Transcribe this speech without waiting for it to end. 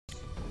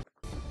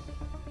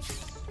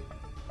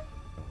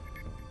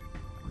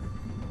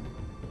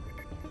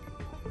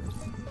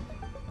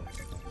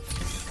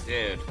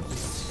dude.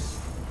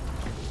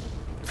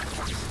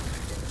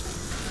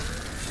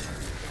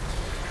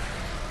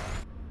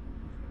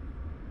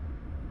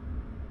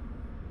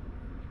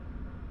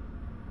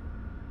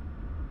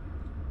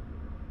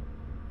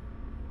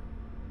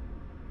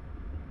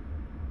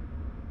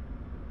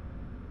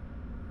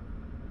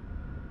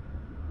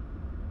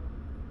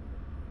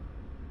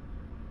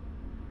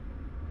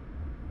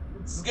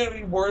 This is gonna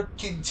be worth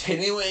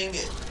continuing.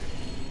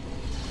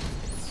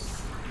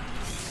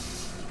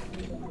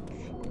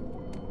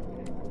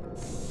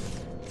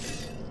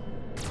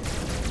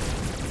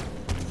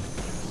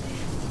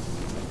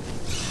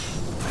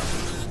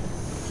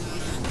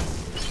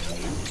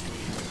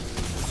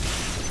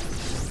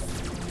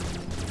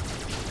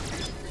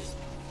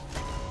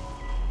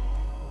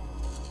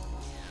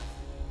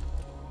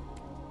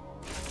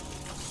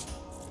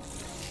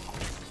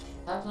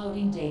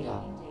 Uploading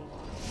data.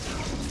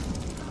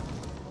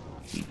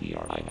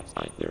 CBRI has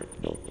signed their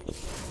no.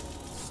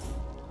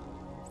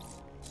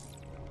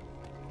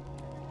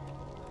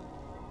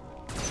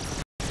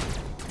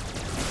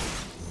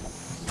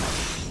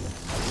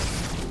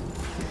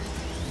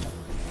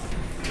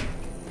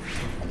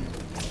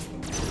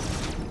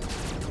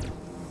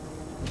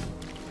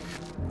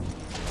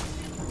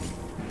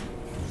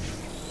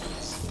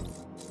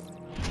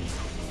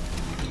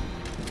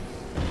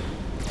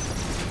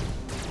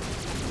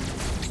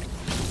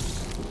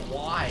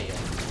 Why?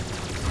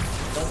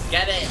 Don't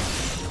get it.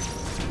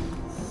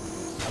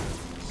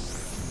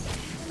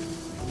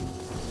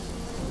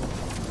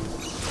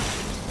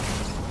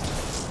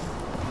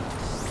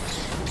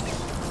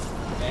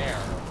 There.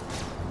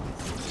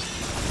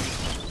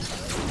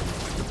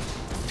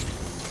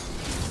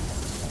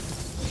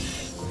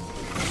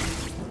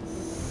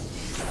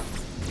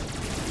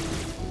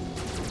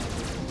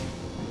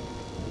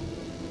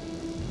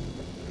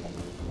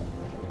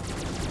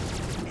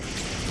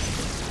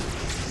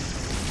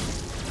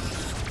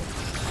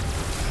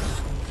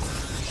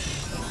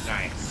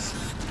 Nice.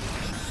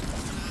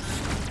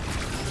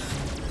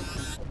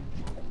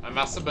 I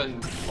must have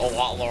been a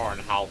lot lower on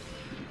health.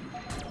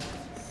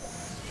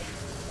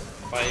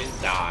 But I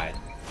didn't die.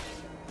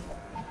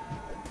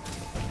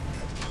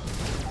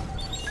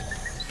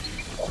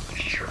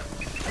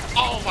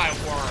 Oh my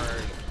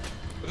word.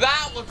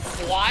 That was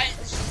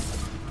clutch.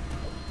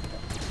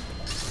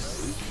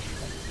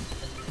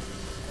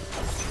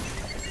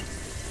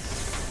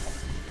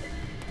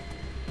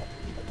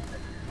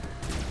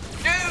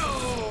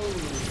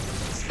 Dude!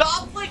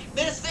 Stop like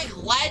missing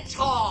lead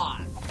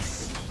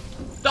toss!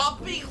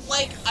 Stop being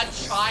like a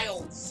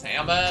child,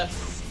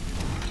 Samus!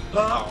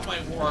 Oh my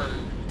word.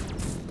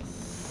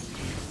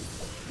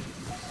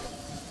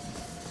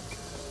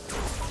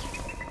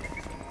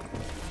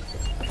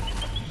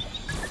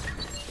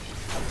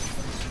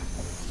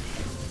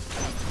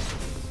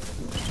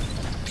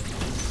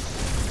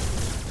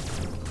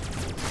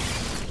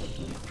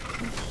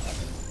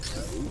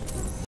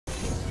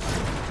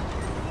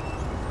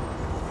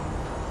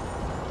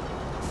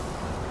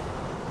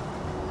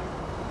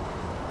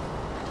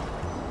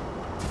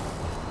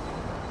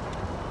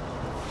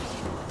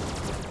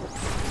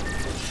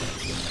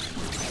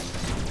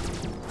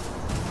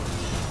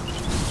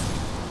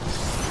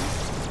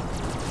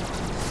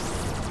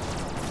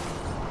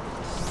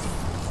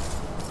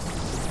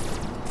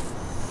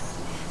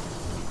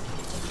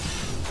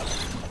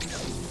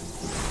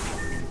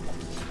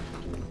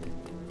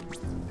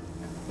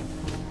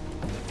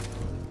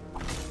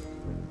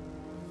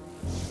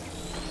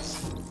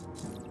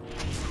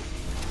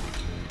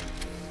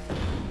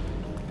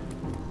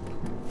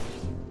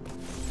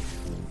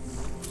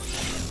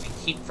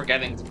 Keep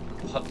forgetting to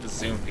put the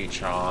zoom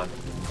feature on.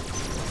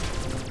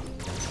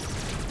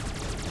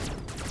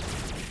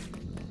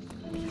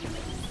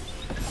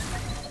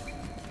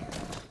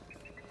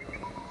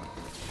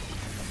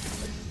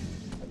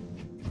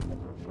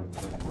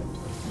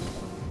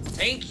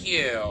 Thank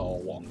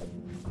you!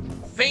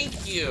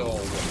 Thank you!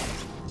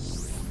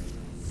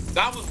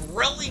 That was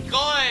really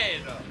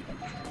good!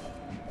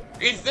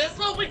 Is this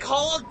what we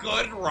call a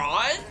good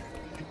run?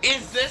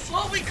 Is this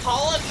what we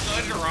call a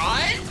good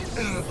run?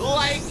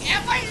 Like,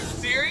 am I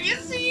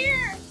serious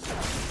here?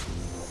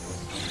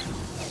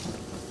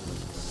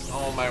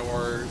 Oh my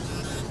word.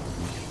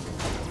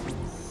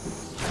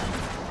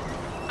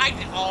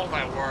 Oh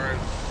my word.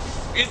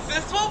 Is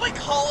this what we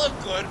call a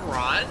good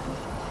run?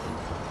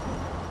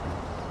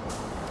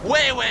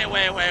 Wait.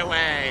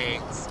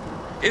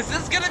 Is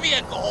this gonna be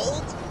a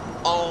gold?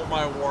 Oh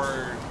my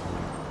word.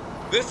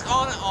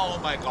 Oh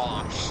my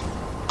gosh.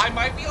 I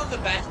might be on the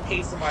best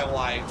pace of my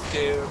life,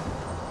 dude.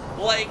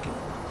 Like,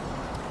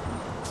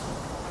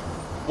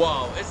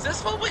 whoa, is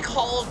this what we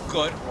call a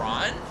good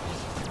run?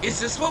 Is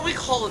this what we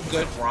call a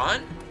good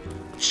run?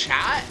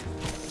 Chat?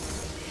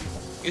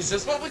 Is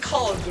this what we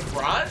call a good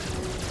run?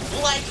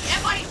 Like,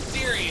 am I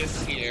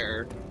serious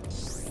here?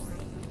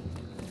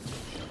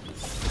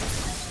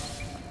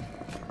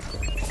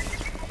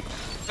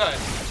 Good.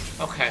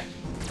 Okay.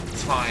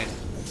 It's fine.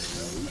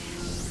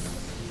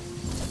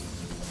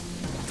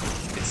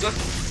 It's just...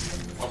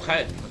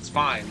 Okay, it's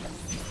fine.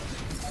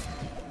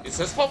 Is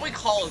this what we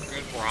call a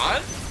good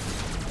run?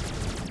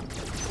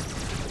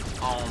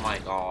 Oh my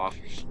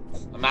gosh.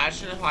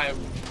 Imagine if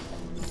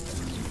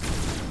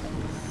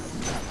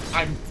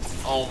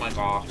oh my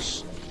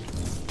gosh.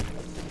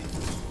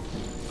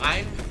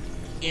 I'm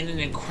in an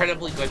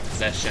incredibly good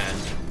position.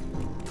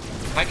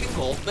 If I can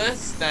gold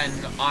this, then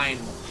I'm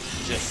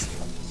just...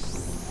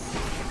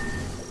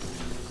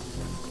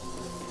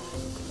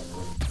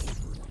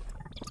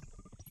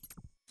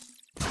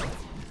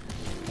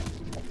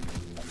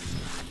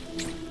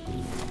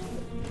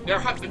 There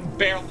have been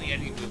barely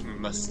any movement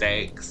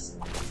mistakes.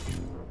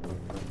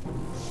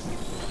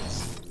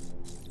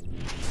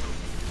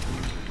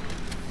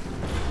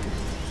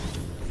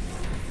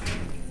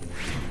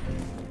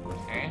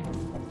 Okay.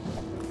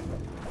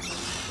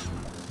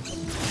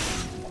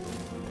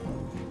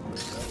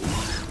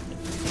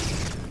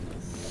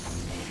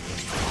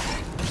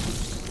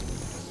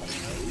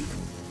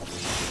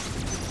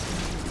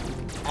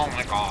 Oh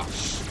my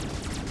gosh.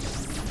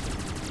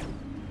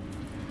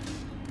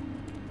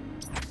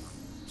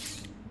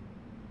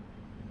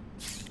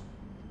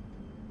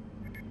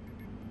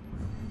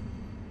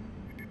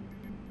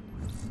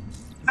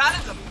 That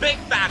is a big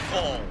fat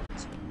hole.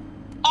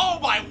 Oh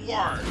my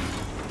word.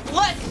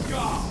 Let's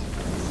go.